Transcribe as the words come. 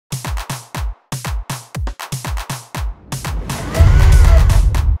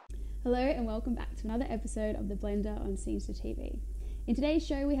Hello and welcome back to another episode of The Blender on scenestr TV. In today's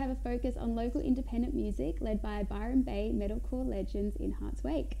show we have a focus on local independent music led by Byron Bay metalcore legends in Heart's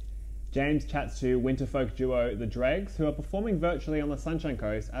Wake. James chats to winter folk duo The Dreggs, who are performing virtually on the Sunshine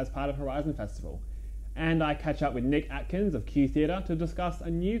Coast as part of Horizon Festival. And I catch up with Nick Atkins of Q Theatre to discuss a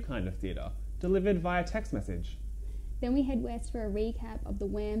new kind of theatre, delivered via text message. Then we head west for a recap of the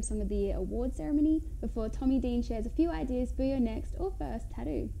WAM Song of the Year award ceremony before Tommy Dean shares a few ideas for your next or first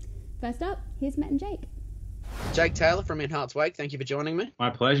tattoo. First up, here's Matt and Jake. Jake Taylor from In Heart's Wake, thank you for joining me.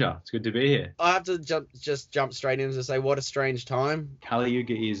 My pleasure. It's good to be here. I have to jump straight in to say what a strange time. Kali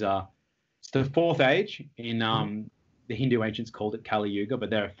Yuga is it's the fourth age. In the Hindu ancients called it Kali Yuga,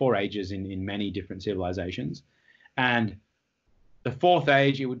 but there are four ages in many different civilizations. And the fourth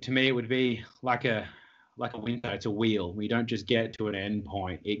age, it would be like a winter. It's a wheel. We don't just get to an end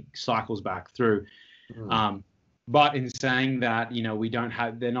point. It cycles back through. But in saying that,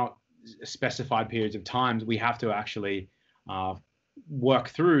 they're not specified periods of times. We have to actually work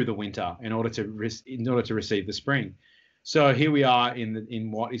through the winter in order to receive the spring. So here we are in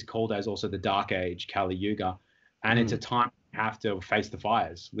what is called as also the Dark Age, Kali Yuga, and it's a time we have to face the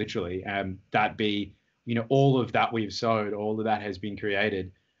fires, literally, and that be all of that we've sowed, all of that has been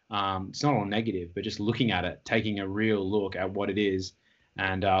created. It's not all negative, but just looking at it, taking a real look at what it is,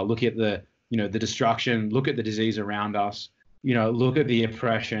 and look at the destruction, look at the disease around us, look at the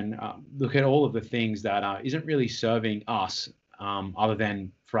oppression, look at all of the things that isn't really serving us, other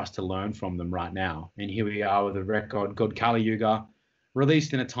than for us to learn from them right now. And here we are with a record called Kali Yuga,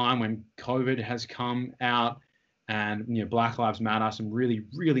 released in a time when COVID has come out, and Black Lives Matter. Some really,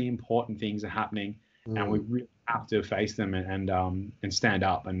 really important things are happening, and we really have to face them and stand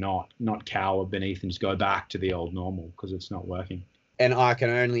up and not cower beneath and just go back to the old normal, because it's not working. And I can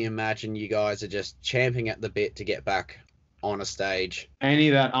only imagine you guys are just champing at the bit to get back on a stage. Any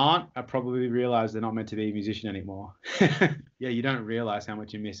that aren't, I probably realize they're not meant to be a musician anymore. Yeah, you don't realize how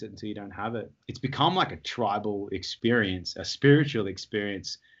much you miss it until you don't have it. It's become like a tribal experience, a spiritual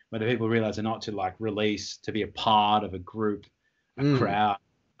experience, where the people realize they're not to release, to be a part of a group, a crowd,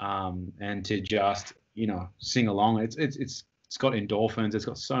 and to just sing along. It's got endorphins. It's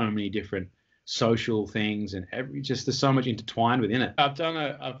got so many different social things, and there's so much intertwined within it. I've done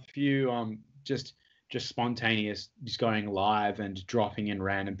a few just spontaneous, just going live and dropping in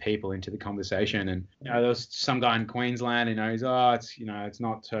random people into the conversation. And there was some guy in Queensland, he's it's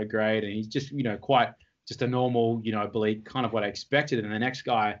not so great, and he's just quite just a normal bleak, kind of what I expected. And the next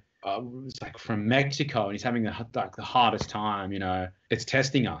guy was from Mexico, and he's having the hardest time. It's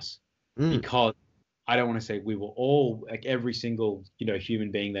testing us because I don't want to say we were all, every single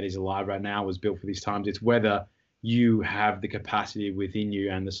human being that is alive right now was built for these times. It's whether you have the capacity within you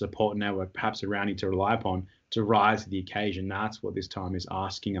and the support network perhaps around you to rely upon to rise to the occasion. That's what this time is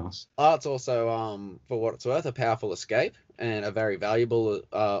asking us. Art's also, for what it's worth, a powerful escape, and a very valuable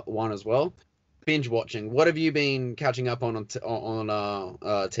one as well. Binge watching. What have you been catching up on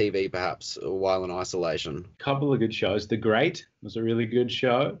TV, perhaps, while in isolation? A couple of good shows. The Great was a really good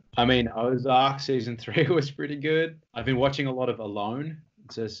show. Ozark season 3 was pretty good. I've been watching a lot of Alone.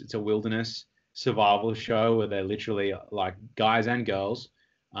 It's a wilderness survival show where they're literally guys and girls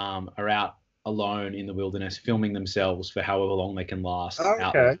are out alone in the wilderness, filming themselves for however long they can last.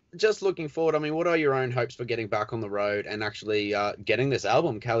 Okay. Just looking forward, what are your own hopes for getting back on the road and actually getting this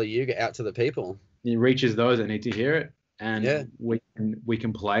album, Kali Yuga, out to the people? It reaches those that need to hear it, and we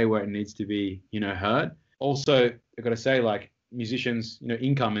can play where it needs to be, heard. Also, I've got to say, musicians,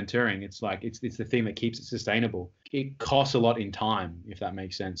 income and touring, it's the thing that keeps it sustainable. It costs a lot in time, if that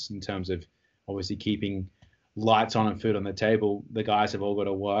makes sense, in terms of obviously keeping lights on and food on the table. The guys have all got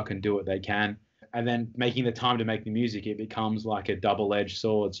to work and do what they can, and then making the time to make the music, it becomes like a double-edged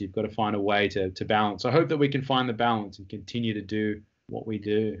sword. So you've got to find a way to balance. I hope that we can find the balance and continue to do what we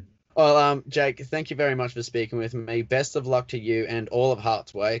do. Well, Jake, thank you very much for speaking with me. Best of luck to you and all of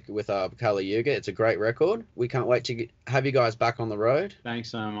Heart's Wake with Kali Yuga. It's a great record. We can't wait to have you guys back on the road. Thanks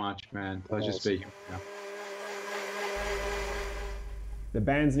so much, man. Pleasure speaking with you. The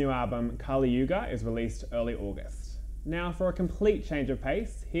band's new album, Kali Yuga, is released early August. Now, for a complete change of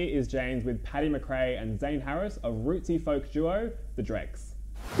pace, here is James with Paddy McRae and Zane Harris of rootsy folk duo, The Dreggs.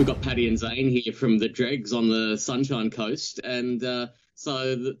 We've got Paddy and Zane here from The Dreggs on the Sunshine Coast, and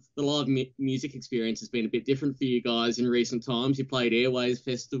so the live music experience has been a bit different for you guys in recent times. You played Airways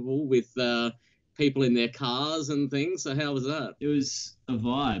Festival with people in their cars and things, so how was that? It was a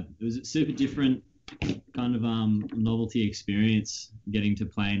vibe. It was a super different kind of novelty experience, getting to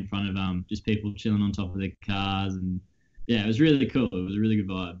play in front of just people chilling on top of their cars, and yeah, it was really cool. It was a really good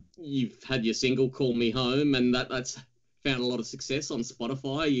vibe. You've had your single Call Me Home, and that's found a lot of success on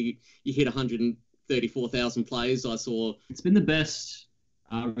Spotify. You hit 134,000 plays. I saw. It's been the best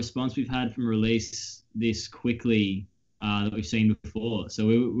response we've had from release this quickly that we've seen before. So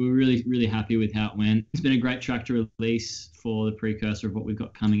we're really, really happy with how it went. It's been a great track to release for the precursor of what we've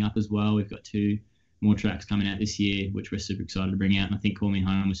got coming up as well. We've got 2 more tracks coming out this year, which we're super excited to bring out. And I think Call Me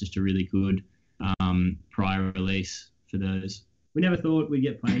Home was just a really good prior release for those. We never thought we'd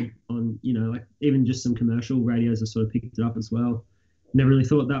get played on, like even just some commercial radios have sort of picked it up as well. Never really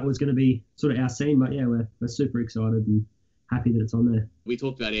thought that was going to be sort of our scene, but yeah, we're super excited and happy that it's on there. We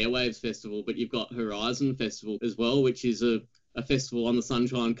talked about Airwaves Festival, but you've got Horizon Festival as well, which is a festival on the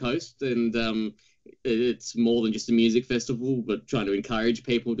Sunshine Coast, and it's more than just a music festival, but trying to encourage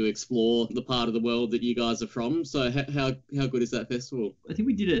people to explore the part of the world that you guys are from. So how good is that festival? I think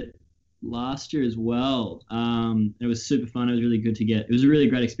we did it last year as well. It was super fun. It was really good it was a really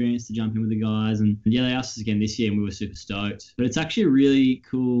great experience to jump in with the guys, and yeah, they asked us again this year and we were super stoked. But it's actually a really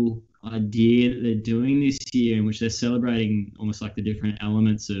cool idea that they're doing this year, in which they're celebrating almost like the different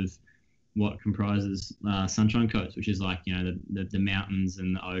elements of what comprises Sunshine Coast, which is like, the mountains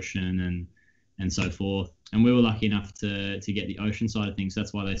and the ocean and so forth. And we were lucky enough to get the ocean side of things. So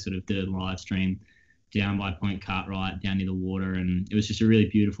that's why they sort of did a live stream down by Point Cartwright, down near the water, and it was just a really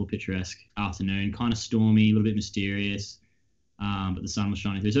beautiful, picturesque afternoon, kind of stormy, a little bit mysterious, but the sun was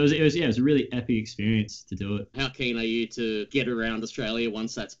shining through. So it was a really epic experience to do it. How keen are you to get around Australia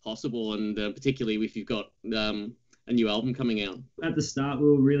once that's possible, and particularly if you've got a new album coming out? At the start, we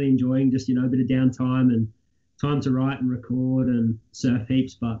were really enjoying just, a bit of downtime and time to write and record and surf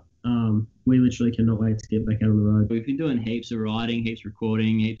heaps, but we literally cannot wait to get back out on the road. We've been doing heaps of writing, heaps of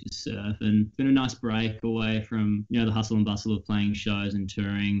recording, heaps of surf, and it's been a nice break away from, the hustle and bustle of playing shows and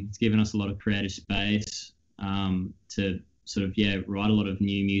touring. It's given us a lot of creative space to sort of, write a lot of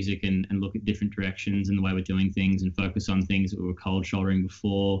new music and look at different directions and the way we're doing things and focus on things that we were cold shouldering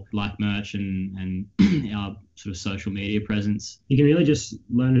before, like merch and our sort of social media presence. You can really just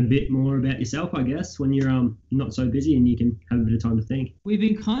learn a bit more about yourself, I guess, when you're not so busy and you can have a bit of time to think. We've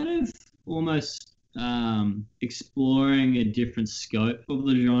been kind of almost exploring a different scope of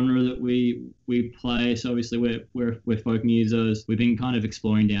the genre that we play. So obviously we're folk musos. We've been kind of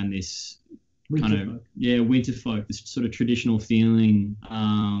exploring down this winter folk, this sort of traditional feeling,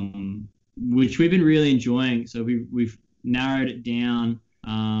 which we've been really enjoying. So we've narrowed it down,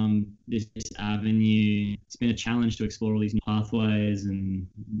 this avenue. It's been a challenge to explore all these new pathways and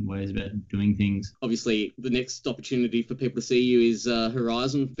ways about doing things. Obviously, the next opportunity for people to see you is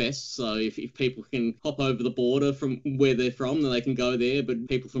Horizon Fest. So if people can hop over the border from where they're from, then they can go there. But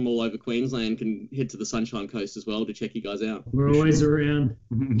people from all over Queensland can head to the Sunshine Coast as well to check you guys out. We're always around.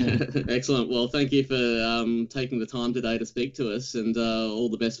 Excellent. Well, thank you for taking the time today to speak to us, and all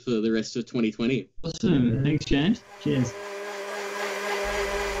the best for the rest of 2020. Awesome. Thanks, James. Cheers.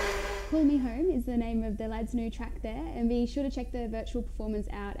 Call Me Home is the name of the lads' new track there, and be sure to check the virtual performance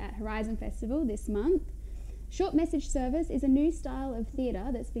out at Horizon Festival this month. Short message service is a new style of theatre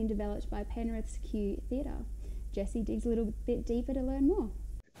that's been developed by Penrith's Q Theatre. Jesse digs a little bit deeper to learn more.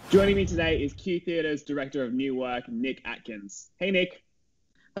 Joining me today is Q Theatre's Director of New Work, Nick Atkins. Hey, Nick.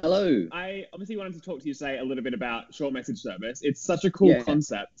 Hello. I obviously wanted to talk to you today a little bit about short message service. It's such a cool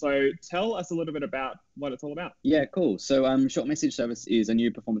concept. So tell us a little bit about what it's all about. Yeah, cool. So short message service is a new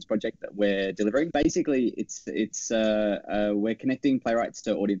performance project that we're delivering. Basically, it's we're connecting playwrights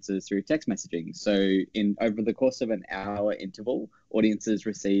to audiences through text messaging. So over the course of an hour interval, audiences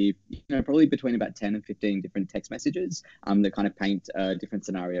receive probably between about 10 and 15 different text messages that kind of paint a different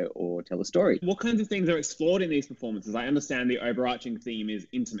scenario or tell a story. What kinds of things are explored in these performances? I understand the overarching theme is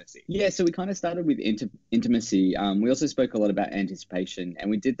intimacy. Yeah, so we kind of started with intimacy. We also spoke a lot about anticipation, and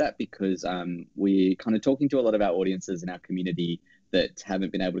we did that because we kind of talking to a lot of our audiences in our community that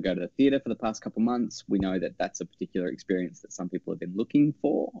haven't been able to go to the theatre for the past couple of months. We know that that's a particular experience that some people have been looking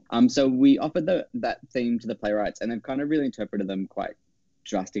for. So we offered that theme to the playwrights, and they've kind of really interpreted them quite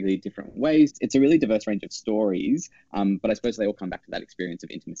drastically different ways. It's a really diverse range of stories, but I suppose they all come back to that experience of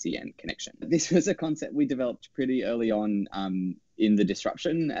intimacy and connection. This was a concept we developed pretty early on in the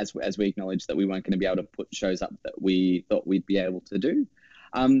disruption, as we acknowledged that we weren't going to be able to put shows up that we thought we'd be able to do.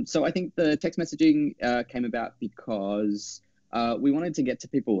 So I think the text messaging came about because we wanted to get to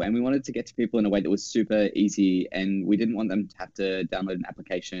people, and we wanted to get to people in a way that was super easy, and we didn't want them to have to download an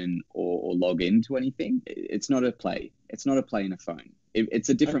application or log into anything. It's not a play. It's not a play in a phone. It's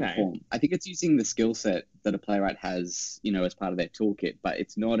a different form. I think it's using the skill set that a playwright has, as part of their toolkit, but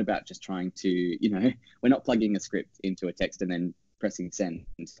it's not about just trying to, we're not plugging a script into a text and then pressing send.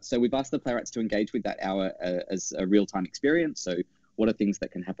 So we've asked the playwrights to engage with that hour as a real-time experience. So what are things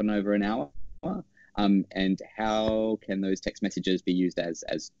that can happen over an hour? and how can those text messages be used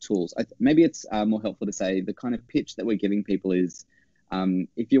as tools? Maybe it's more helpful to say the kind of pitch that we're giving people is,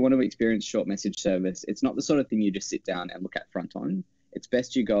 if you want to experience short message service, it's not the sort of thing you just sit down and look at front on. It's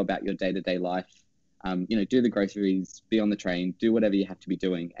best you go about your day-to-day life, do the groceries, be on the train, do whatever you have to be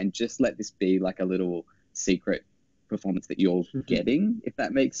doing, and just let this be like a little secret performance that you're getting, if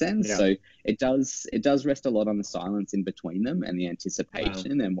that makes sense. Yeah. So it does rest a lot on the silence in between them and the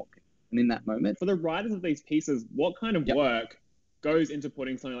anticipation and what in that moment. For the writers of these pieces, what kind of work goes into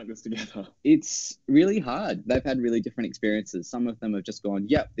putting something like this together? It's really hard. They've had really different experiences. Some of them have just gone,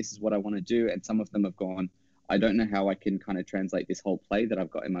 yep, this is what I want to do. And some of them have gone, I don't know how I can kind of translate this whole play that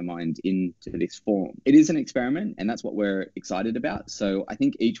I've got in my mind into this form. It is an experiment, and that's what we're excited about. So I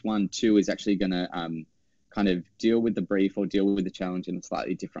think each one too is actually going to kind of deal with the brief or deal with the challenge in a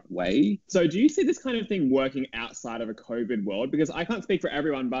slightly different way. So do you see this kind of thing working outside of a COVID world? Because I can't speak for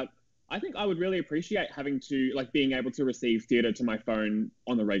everyone, but I think I would really appreciate being able to receive theatre to my phone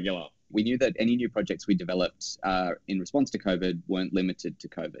on the regular. We knew that any new projects we developed in response to COVID weren't limited to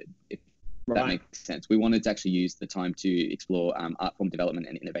COVID, if that makes sense. We wanted to actually use the time to explore art form development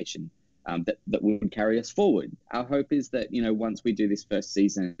and innovation that would carry us forward. Our hope is that, once we do this first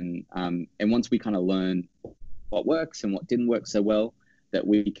season and once we kind of learn what works and what didn't work so well, that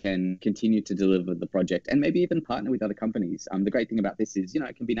we can continue to deliver the project and maybe even partner with other companies. The great thing about this is,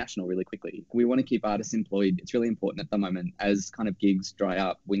 it can be national really quickly. We want to keep artists employed. It's really important at the moment. As kind of gigs dry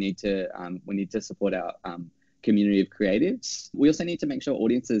up, we need to support our community of creatives. We also need to make sure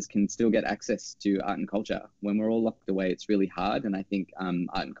audiences can still get access to art and culture. When we're all locked away, it's really hard. And I think art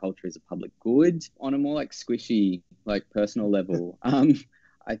and culture is a public good. On a more squishy, personal level,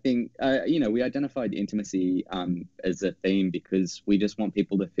 I think, we identified intimacy as a theme because we just want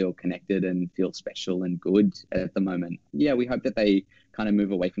people to feel connected and feel special and good at the moment. Yeah, we hope that they kind of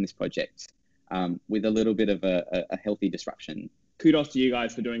move away from this project with a little bit of a healthy disruption. Kudos to you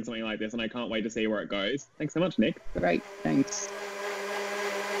guys for doing something like this, and I can't wait to see where it goes. Thanks so much, Nick. Great, thanks.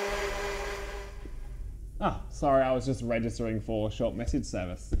 Sorry, I was just registering for short message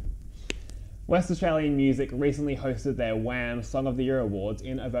service. West Australian Music recently hosted their WAM Song of the Year Awards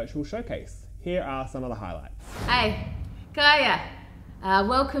in a virtual showcase. Here are some of the highlights. Hey, Kaya.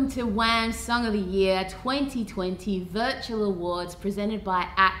 Welcome to WAM Song of the Year 2020 Virtual Awards presented by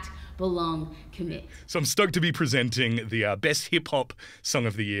Act, Belong, Commit. So I'm stoked to be presenting the Best Hip Hop Song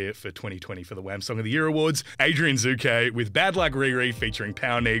of the Year for 2020 for the WAM Song of the Year Awards. Adrian Zuke with Bad Luck Riri featuring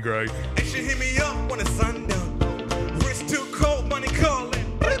Power Negro. And she hit me up when it's sundown. Wrist too cold, money calling.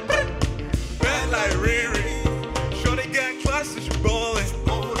 Bad like Riri. Shorty got class and she ballin'.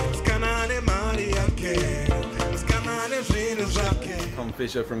 Tom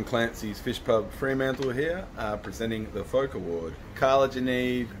Fisher from Clancy's Fish Pub Fremantle here, presenting the Folk Award. Carla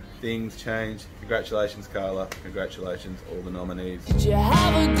Janeve, Things Change. Congratulations, Carla. Congratulations, all the nominees. Did you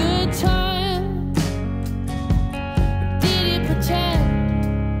have a good time? Did you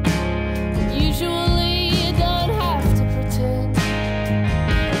pretend? Usually you don't have to pretend.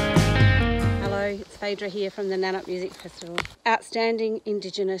 Hello, it's Phaedra here from the Nanup Music Festival. Outstanding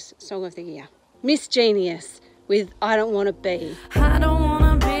Indigenous Song of the Year. Miss Genius with I Don't Want to Be. I don't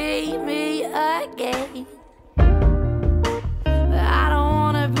want to be me again. I don't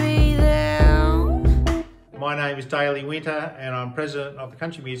want to be them. My name is Daley Winter and I'm president of the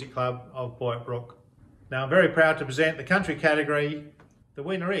Country Music Club of Boyett Brook. Now I'm very proud to present the country category. The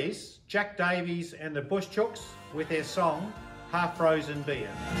winner is Jack Davies and the Bush Chooks with their song Half Frozen Beer.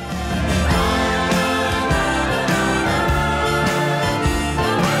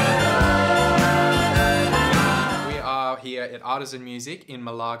 Here at Artisan Music in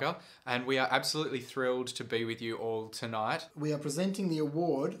Malaga, and we are absolutely thrilled to be with you all tonight. We are presenting the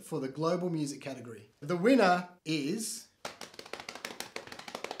award for the Global Music category. The winner is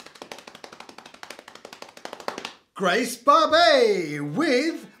Grace Barbet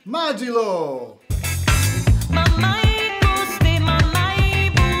with Margilo.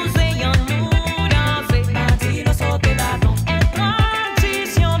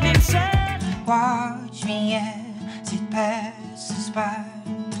 Watch me as it passes by,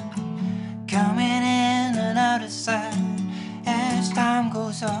 coming in and out of sight as time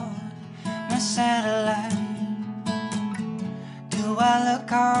goes on. My satellite, do I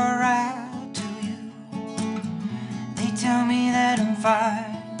look alright to you? They tell me that I'm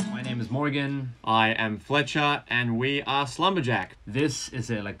fine. My name is Morgan. I am Fletcher, and we are Slumberjack. This is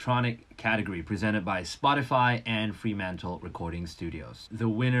the electronic category presented by Spotify and Fremantle Recording Studios. The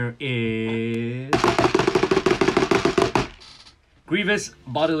winner is Grievous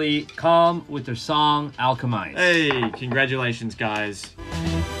Bodily Calm with their song Alchemize. Hey, congratulations, guys.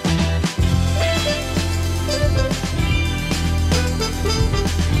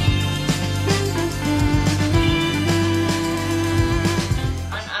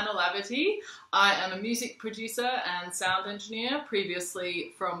 I am a music producer and sound engineer,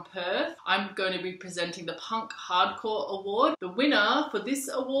 previously from Perth. I'm going to be presenting the Punk Hardcore Award. The winner for this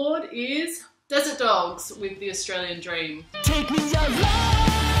award is Desert Dogs with The Australian Dream. Take me your life,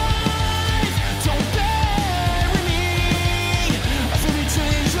 don't bury me. I feel it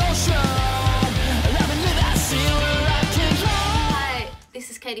change your strong. Let me live that scene where I can draw. Hi,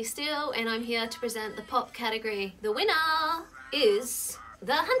 this is Katie Steele, and I'm here to present the pop category. The winner is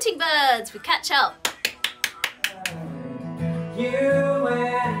The Hunting Birds with Catch Up. You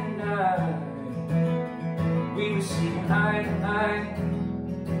and I, we were sleeping high tonight.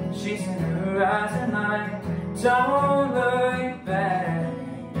 She's in her eyes at night. Don't look back,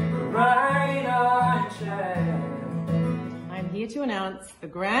 we're right on track. I'm here to announce the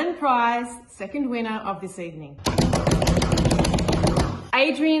grand prize, second winner of this evening.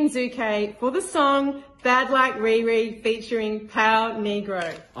 Adrian Zuke for the song Bad Like Riri featuring Pow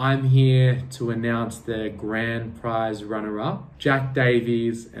Negro. I'm here to announce the grand prize runner-up, Jack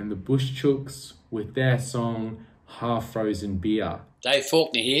Davies and the Bush Chooks with their song Half Frozen Beer. Dave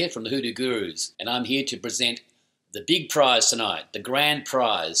Faulkner here from the Hoodoo Gurus, and I'm here to present the big prize tonight, the grand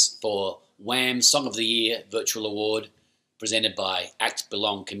prize for WAM Song of the Year Virtual Award, presented by Act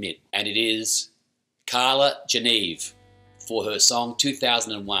Belong Commit, and it is Carla Geneve for her song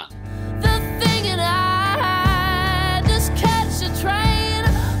 2001. The thing and I just catch a train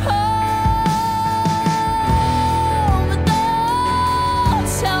home, but don't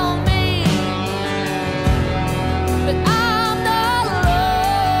tell me that I'm not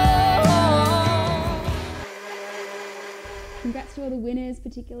alone. Congrats to all the winners,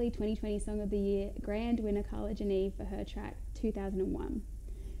 particularly 2020 Song of the Year grand winner Carla Geneve for her track 2001.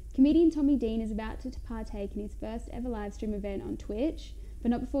 Comedian Tommy Dean is about to partake in his first ever live stream event on Twitch, but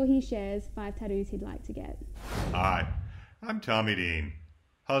not before he shares 5 tattoos he'd like to get. Hi, I'm Tommy Dean.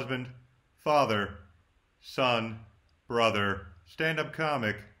 Husband, father, son, brother, stand-up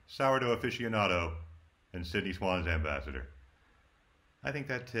comic, sourdough aficionado, and Sydney Swan's ambassador. I think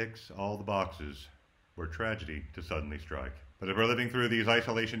that ticks all the boxes for tragedy to suddenly strike. But if we're living through these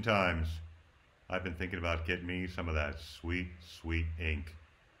isolation times, I've been thinking about getting me some of that sweet, sweet ink.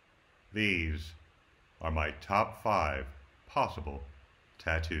 These are my top 5 possible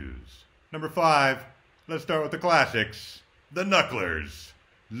tattoos. Number 5, let's start with the classics. The Knucklers.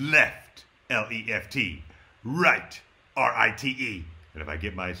 Left, L-E-F-T. Right, R-I-T-E. And if I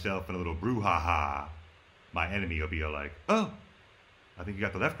get myself in a little brouhaha, my enemy will be like, oh, I think you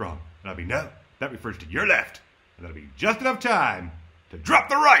got the left wrong. And I'll be, no, that refers to your left. And that'll be just enough time to drop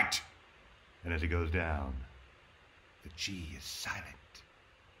the right. And as it goes down, the G is silent.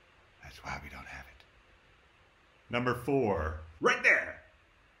 That's why we don't have it. Number 4, right there,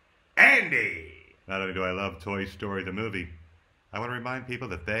 Andy. Not only do I love Toy Story the movie, I want to remind people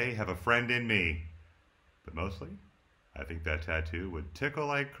that they have a friend in me. But mostly, I think that tattoo would tickle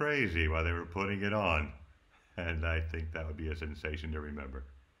like crazy while they were putting it on. And I think that would be a sensation to remember.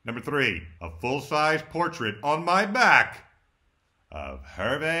 Number 3, a full-size portrait on my back of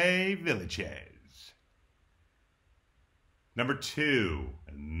Hervé Villachez. Number 2,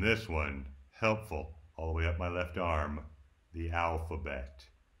 and this one, helpful, all the way up my left arm, the alphabet,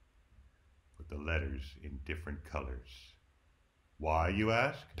 with the letters in different colors. Why, you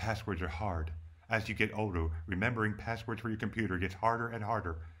ask? Passwords are hard. As you get older, remembering passwords for your computer gets harder and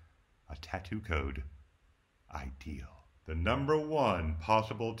harder. A tattoo code, ideal. The number 1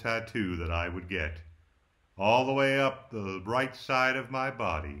 possible tattoo that I would get, all the way up the right side of my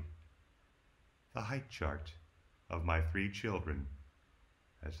body, the height chart of my 3 children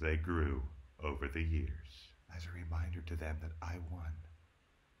as they grew over the years, as a reminder to them that I won.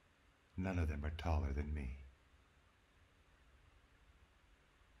 None of them are taller than me.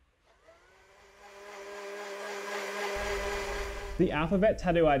 The alphabet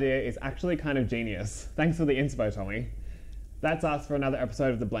tattoo idea is actually kind of genius. Thanks for the inspo, Tommy. That's us for another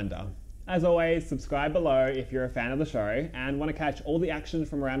episode of The Blender. As always, subscribe below if you're a fan of the show and want to catch all the action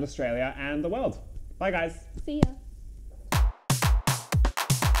from around Australia and the world. Bye guys. See ya.